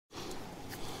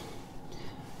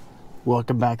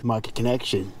Welcome back to Mach E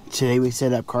Connection. Today we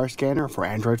set up car scanner for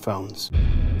Android phones.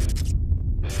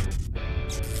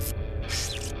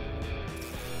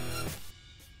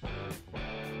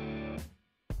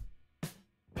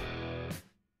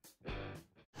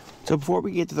 So before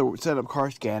we get to the setup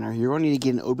car scanner, you're going to need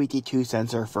to get an ODB2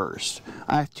 sensor first.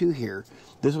 I have two here.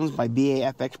 This one's by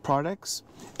BAFX Products,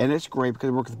 and it's great because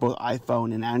it works with both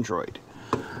iPhone and Android.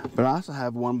 But I also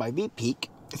have one by Veepeak.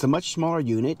 It's a much smaller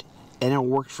unit, and it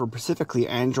works for specifically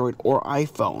Android or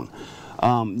iPhone.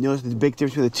 Notice the big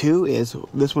difference between the two is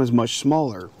this one is much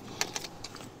smaller.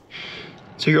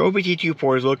 So your ODB2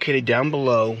 port is located down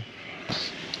below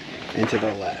and to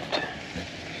the left.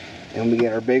 And we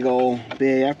get our big old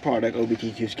BAF product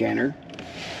ODB2 scanner.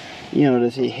 You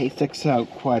notice it sticks out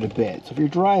quite a bit. So if you're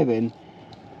driving,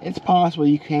 it's possible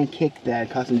you can kick that and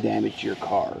cause some damage to your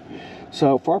car.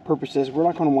 So for our purposes, we're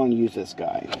not going to want to use this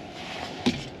guy.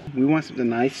 We want something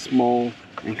nice, small,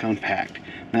 and compact.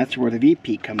 And that's where the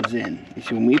Veepeak comes in. You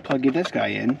see, when we plug this guy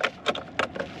in,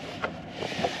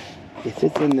 it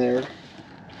sits in there,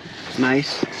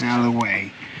 nice and out of the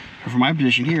way. But from my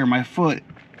position here, my foot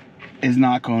is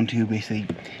not going to basically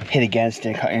hit against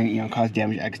it and cause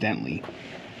damage accidentally.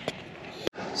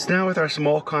 So now with our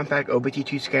small compact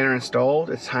ODB2 scanner installed,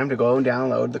 it's time to go and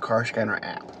download the car scanner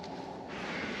app.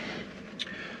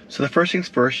 So the first things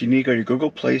first, you need to go to your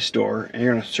Google Play Store and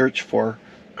you're going to search for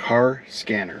car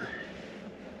scanner.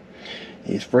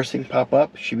 And the first thing pop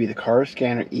up should be the car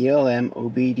scanner ELM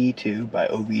OBD2 by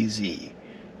OBZ.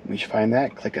 Once you find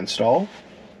that, click install.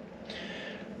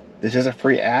 This is a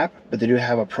free app, but they do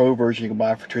have a pro version you can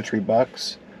buy for $2 or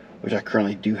 $3, which I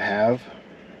currently do have.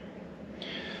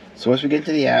 So once we get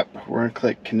into the app, we're going to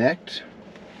click connect.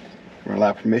 We're going to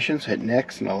allow permissions, hit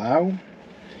next and allow.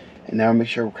 And now make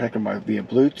sure we're connected via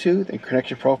Bluetooth, and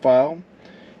connection profile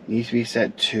needs to be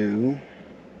set to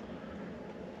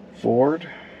Ford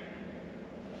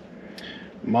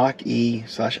Mach E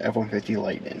 /F-150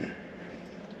 Lightning.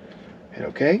 Hit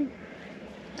OK. Then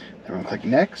we're going to click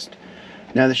next.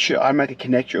 Now this should automatically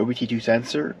connect your ODB2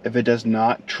 sensor. If it does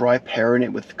not, try pairing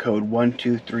it with code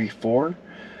 1234.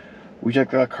 We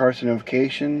check the car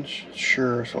notifications.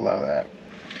 Sure, so allow that.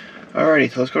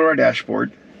 Alrighty, so let's go to our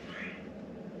dashboard.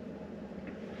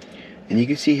 And you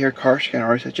can see here, car scanner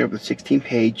already set you up with 16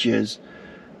 pages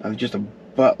of just a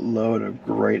buttload of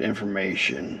great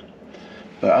information.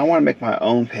 But I want to make my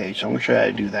own page, so I'm going to show you how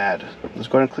to do that. Let's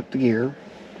go ahead and click the gear. And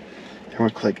we're going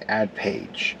to click add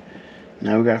page.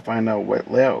 Now we got to find out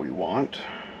what layout we want.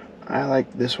 I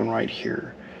like this one right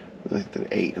here, with like the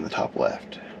 8 in the top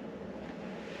left.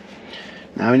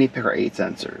 Now we need to pick our 8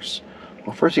 sensors.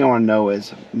 Well, first thing I want to know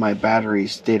is my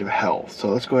battery's state of health. So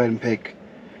let's go ahead and pick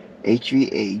HV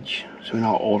age, so we know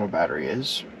how old our battery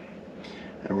is.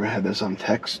 And we're going to have this on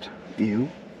text view.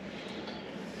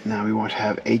 Now we want to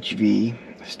have HV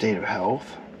state of health.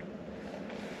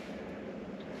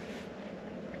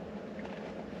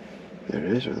 There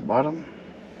it is at the bottom.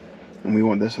 And we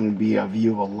want this one to be a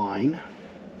view of a line.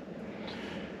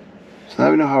 So now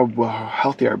we know how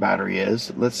healthy our battery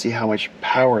is. Let's see how much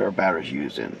power our battery is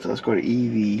using. So let's go to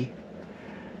EV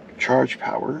charge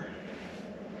power.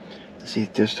 Let's see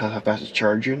just how fast it's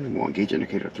charging. We want gauge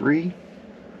indicator 3.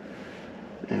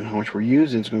 And how much we're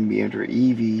using is going to be under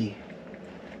EV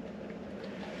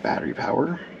battery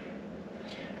power.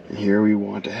 And here we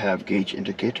want to have gauge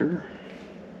indicator.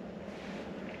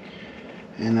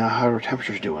 And now how are our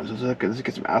temperatures doing? So let's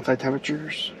get some outside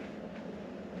temperatures.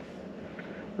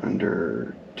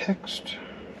 Under text.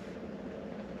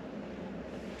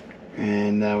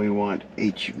 And now we want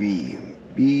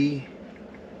HVB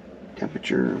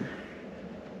temperature.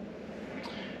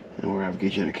 And we're going to have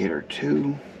gauge indicator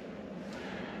 2.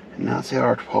 And now let's see how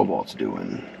our 12 volts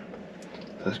doing.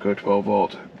 So let's go 12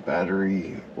 volt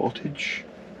battery voltage.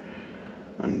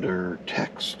 Under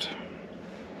text.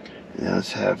 And now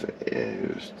let's have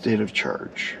a state of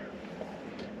charge.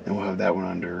 And we'll have that one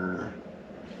under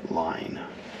line.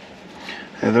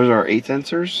 And those are our 8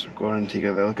 sensors. Go ahead and take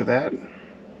a look at that.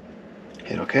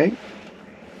 Hit OK.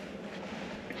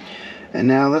 And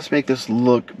now let's make this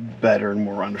look better and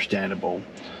more understandable.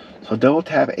 So double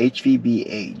tap HVB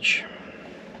age.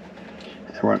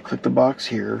 And we're going to click the box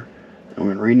here. And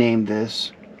we're going to rename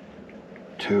this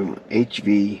to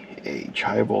HV age,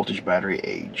 high voltage battery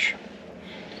age.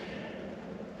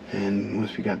 And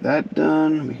once we got that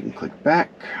done, we can click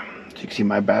back. So you can see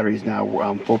my battery is now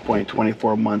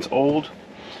 4.24 months old.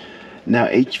 Now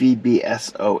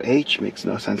HVBSOH makes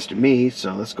no sense to me,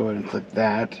 so let's go ahead and click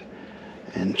that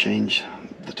and change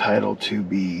the title to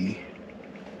be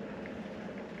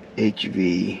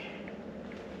HV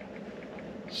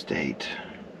state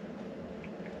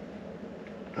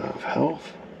of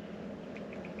health.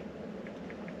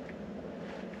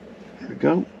 There we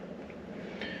go.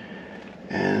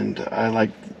 And I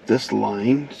like this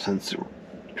line since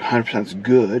 100% is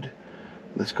good.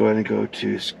 Let's go ahead and go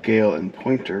to scale and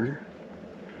pointer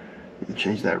and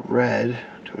change that red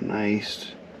to a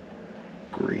nice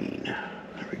green.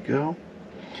 There we go.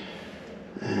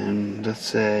 And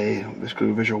let's go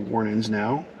to visual warnings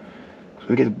now. So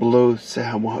when we get below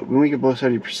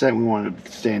 70%, we want it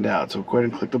to stand out. So go ahead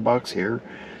and click the box here.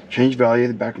 Change value of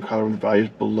the background color when the value is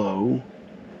below,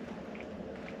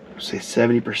 say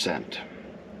 70%.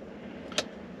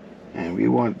 And we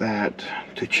want that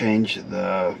to change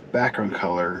the background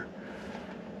color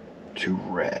to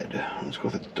red. Let's go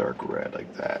with a dark red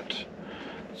like that.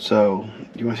 So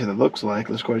you want to see what it looks like.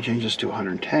 Let's go ahead and change this to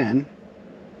 110.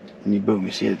 And boom,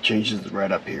 you see it changes the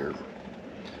red up here.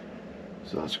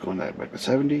 So let's go on that back to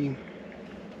 70.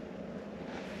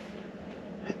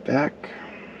 Hit back.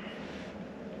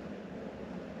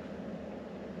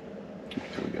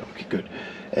 There we go. Okay, good.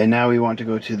 And now we want to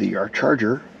go to our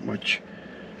charger, which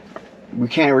we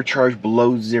can't ever charge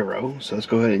below 0. So let's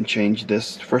go ahead and change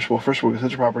this. First of all, go to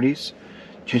sensor properties.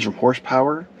 Change from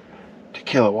horsepower to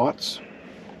kilowatts.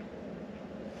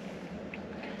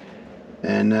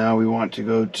 And now we want to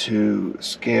go to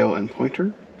scale and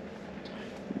pointer.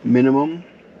 Minimum,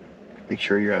 make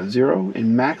sure you're at 0.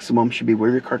 And maximum should be where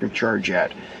your car can charge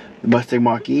at. The Mustang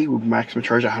Mach E will maximum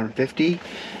charge at 150.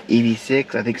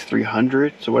 EV6, I think it's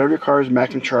 300. So whatever your car's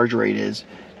maximum charge rate is,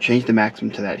 change the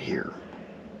maximum to that here.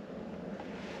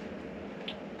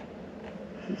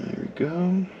 There we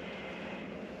go.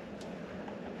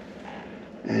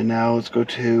 And now let's go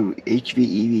to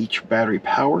HV battery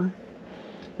power.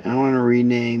 And I want to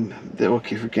rename the,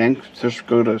 okay, again, just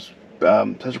go to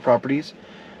sensor properties.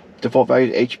 Default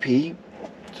value is HP,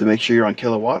 so make sure you're on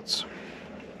kilowatts.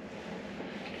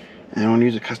 And I want to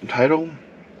use a custom title.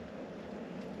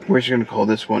 We're just going to call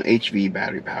this one HV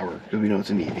battery power, because we know it's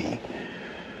an EV.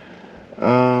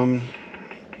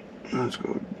 Let's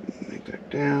go make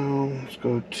that down. Let's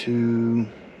go to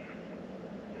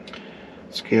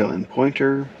scale and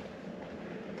pointer.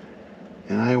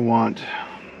 And I want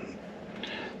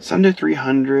some to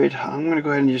 300. I'm going to go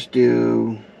ahead and just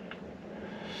do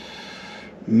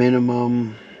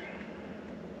minimum.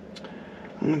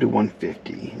 I'm going to do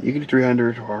 150. You can do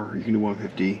 300 or you can do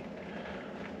 150.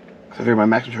 Because I figure my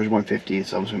maximum charge is 150,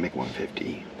 so I'm just going to make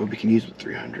 150. But we can use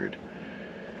 300.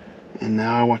 And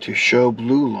now I want to show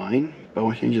blue line, but I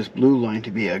want to change this blue line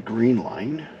to be a green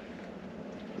line.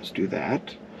 Let's do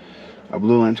that. Our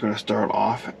blue line is going to start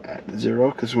off at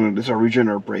 0 because this is our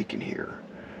regenerator brake in here.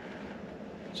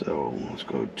 So let's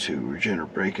go to regenerator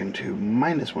brake into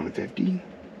minus 150.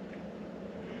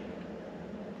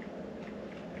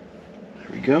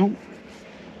 There we go.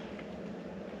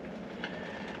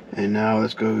 And now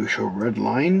let's go show red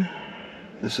line.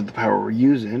 This is the power we're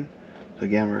using. So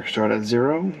again, we're going to start at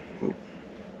 0.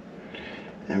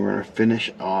 And we're going to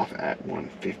finish off at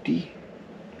 150.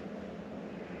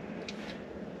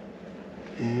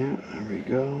 And there we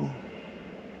go.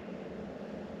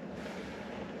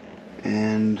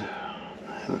 And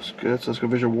that looks good. So let's go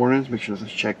visual warnings. Make sure this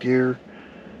is checked here.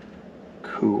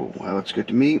 Cool. That looks good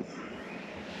to me.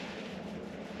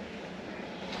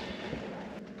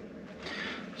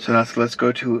 So now let's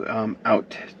go to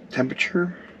out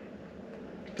temperature.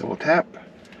 Double tap.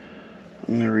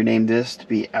 I'm going to rename this to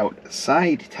be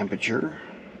outside temperature.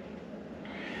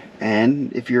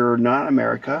 And if you're not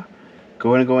America,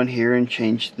 go in here and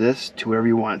change this to whatever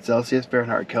you want. Celsius,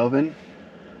 Fahrenheit, Kelvin.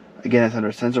 Again, it's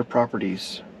under sensor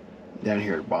properties down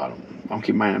here at the bottom. I'll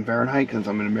keep mine in Fahrenheit because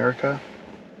I'm in America.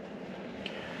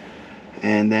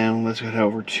 And then let's head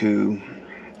over to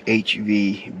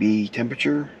HVB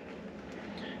temperature.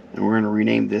 And we're going to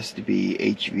rename this to be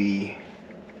HV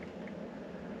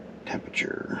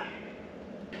temperature.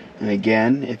 And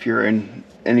again, if you're in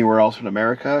anywhere else in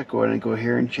America, go ahead and go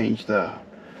here and change the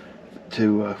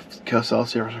to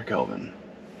Celsius or Kelvin.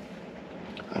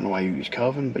 I don't know why you use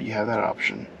Kelvin, but you have that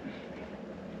option.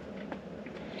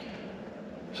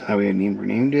 So now we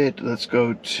renamed it. Let's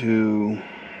go to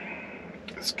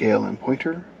scale and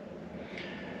pointer.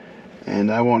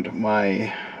 And I want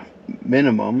my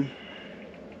minimum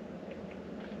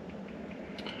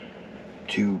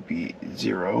to be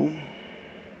 0.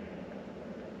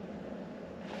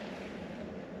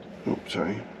 Oh,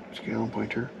 sorry. Scale and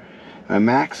pointer. My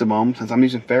maximum, since I'm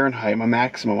using Fahrenheit, my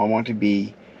maximum I want to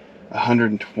be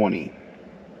 120.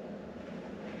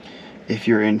 If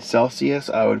you're in Celsius,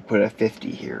 I would put a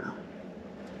 50 here.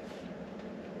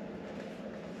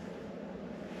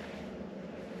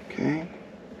 Okay.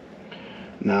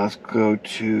 Now let's go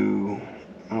to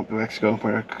Mexico,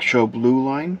 put a show blue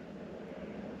line.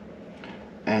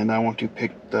 And I want to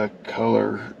pick the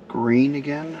color green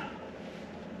again.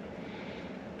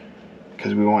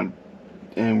 Because we want,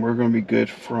 and we're going to be good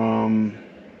from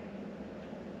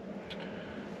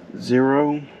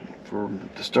 0 for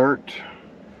the start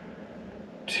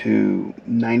to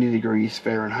 90 degrees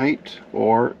Fahrenheit,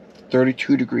 or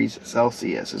 32 degrees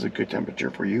Celsius is a good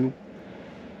temperature for you.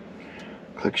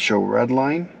 Click show red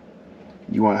line.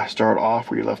 You want to start off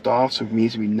where you left off, so it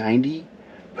needs to be 90.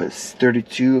 Put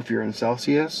 32 if you're in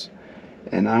Celsius,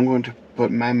 and I'm going to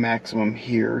put my maximum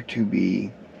here to be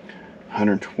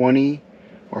 120,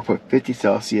 or put 50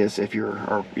 Celsius if you're,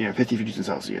 or 50 degrees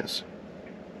Celsius.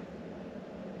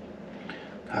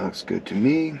 That looks good to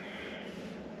me.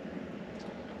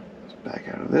 Let's back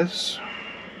out of this.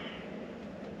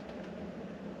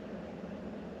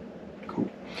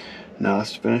 Cool. Now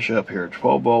let's finish up here.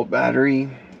 12-volt battery.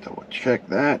 Double check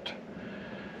that.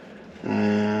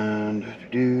 And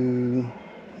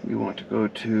we want to go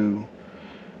to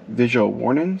visual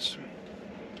warnings,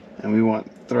 and we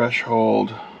want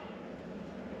threshold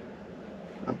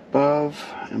above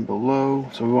and below.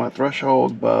 So we want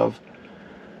threshold above.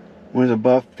 When it's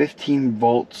above 15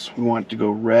 volts, we want it to go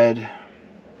red,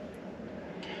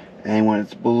 and when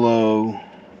it's below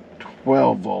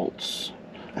 12 volts,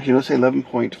 actually let's say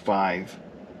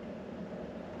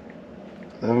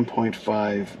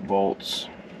 11.5 volts,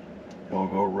 it'll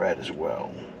go red as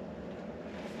well.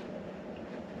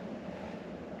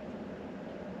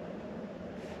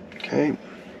 Okay,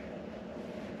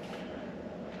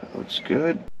 that looks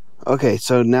good. Okay,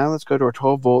 so now let's go to our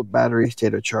 12-volt battery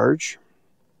state of charge.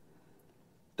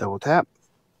 Double tap.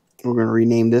 We're going to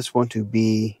rename this one to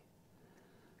be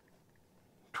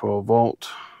 12-volt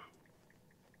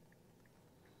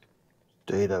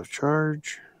state of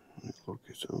charge.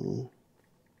 Focus on.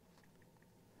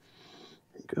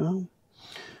 There we go.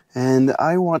 And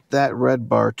I want that red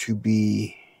bar to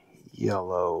be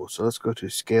yellow. So let's go to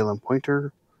scale and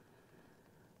pointer.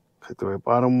 Click the right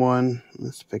bottom one.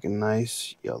 Let's pick a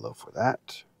nice yellow for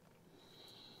that.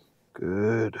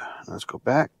 Good. Let's go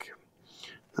back.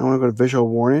 I want to go to visual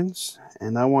warnings,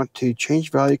 and I want to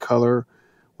change value color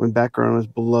when background is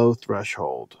below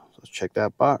threshold. So let's check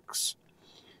that box.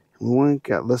 And we want to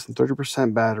get less than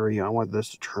 30% battery. I want this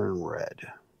to turn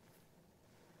red.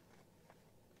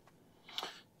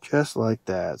 Just like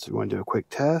that. So we want to do a quick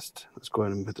test. Let's go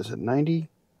ahead and put this at 90.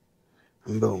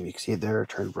 And boom, you can see it there, it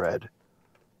turned red.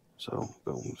 So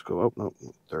boom, let's go, oh no,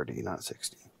 30, not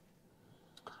 60.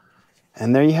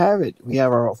 And there you have it. We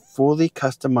have our fully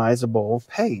customizable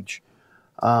page.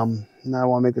 Now I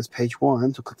want to make this page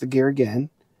 1, so click the gear again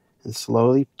and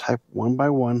slowly type one by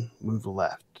one, move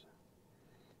left.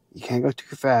 You can't go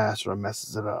too fast or it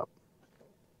messes it up.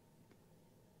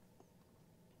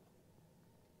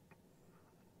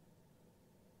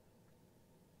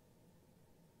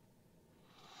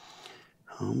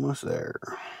 Almost there.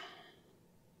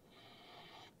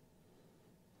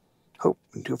 Oh,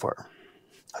 too far.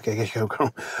 Okay, I guess you go.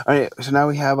 All right, so now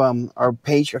we have our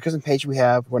page, our custom page. We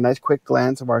have a nice quick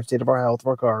glance of our state of our health of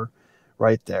our car,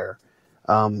 right there.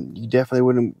 You definitely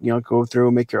wouldn't, go through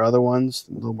and make your other ones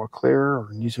a little more clear,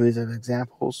 or use some of these as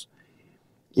examples.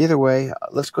 Either way,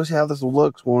 let's go see how this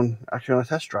looks when actually on a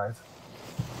test drive.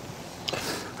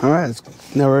 All right,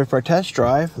 now we're ready for our test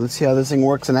drive. Let's see how this thing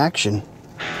works in action.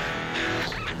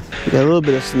 We got a little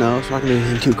bit of snow, so it's not gonna be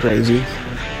anything too crazy.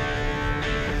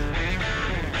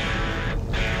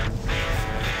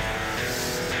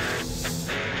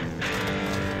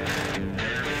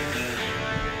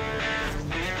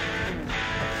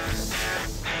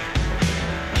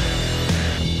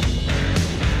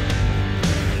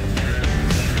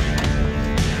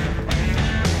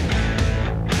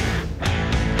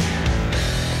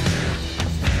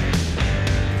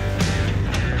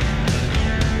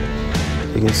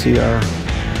 You can see our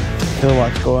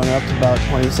kilowatts going up to about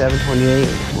 27, 28.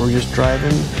 We're just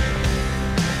driving.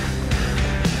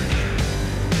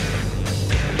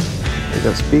 Pick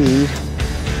up speed.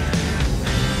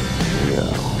 There we go.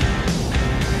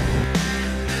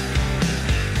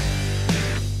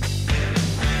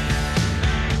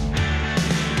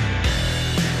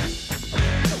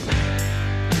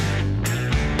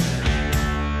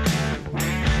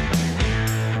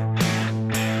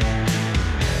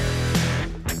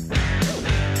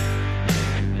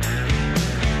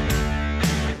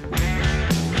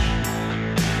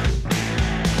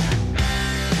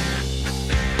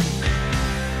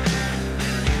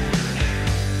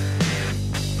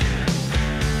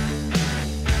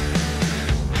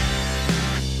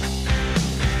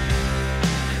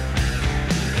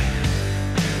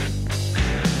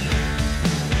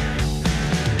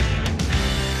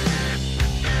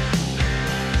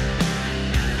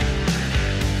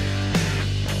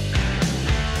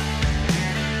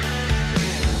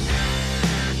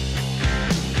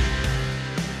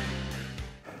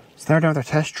 So now we're done with our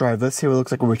test drive. Let's see what it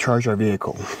looks like when we charge our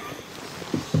vehicle.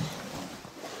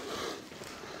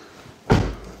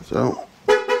 So,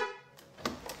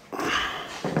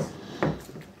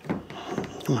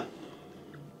 come on.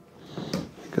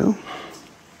 Go.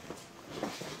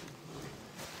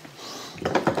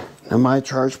 Now my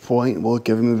charge point will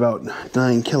give me about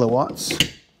 9 kilowatts. So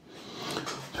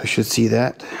I should see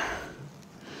that.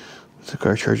 So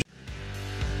car charge.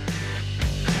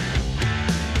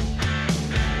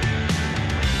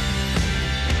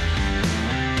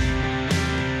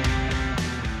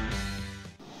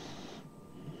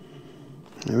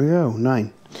 There we go,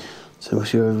 9. So we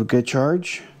have a good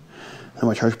charge. Now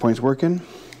my charge point's working.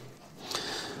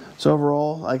 So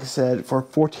overall, like I said, for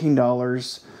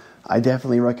 $14, I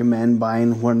definitely recommend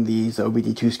buying one of these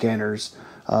OBD2 scanners,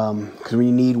 because when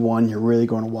you need one, you're really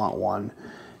going to want one,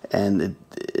 and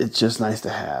it's just nice to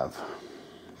have.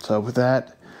 So with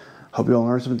that, hope you all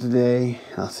learned something today.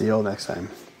 I'll see you all next time.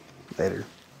 Later.